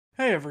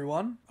Hey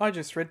everyone, I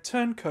just read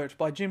Turncoat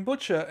by Jim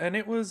Butcher and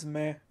it was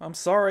meh. I'm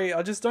sorry,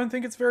 I just don't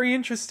think it's very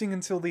interesting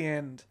until the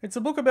end. It's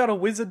a book about a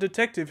wizard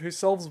detective who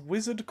solves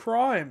wizard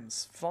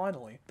crimes,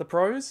 finally. The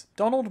pros?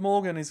 Donald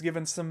Morgan is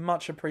given some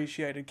much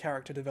appreciated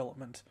character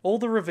development. All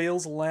the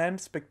reveals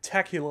land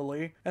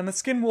spectacularly, and the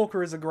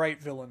Skinwalker is a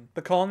great villain.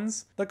 The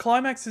cons? The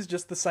climax is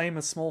just the same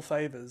as Small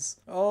Favors.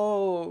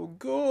 Oh,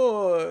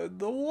 good,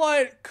 the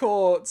White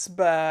Court's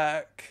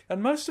back.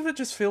 And most of it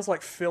just feels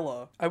like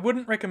filler. I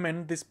wouldn't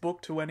recommend this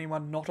book to anyone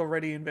not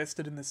already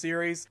invested in the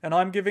series, and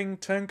I'm giving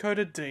Turncoat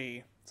a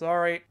D.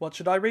 Sorry. What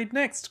should I read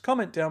next?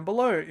 Comment down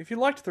below. If you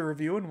liked the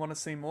review and want to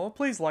see more,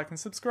 please like and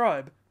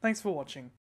subscribe. Thanks for watching.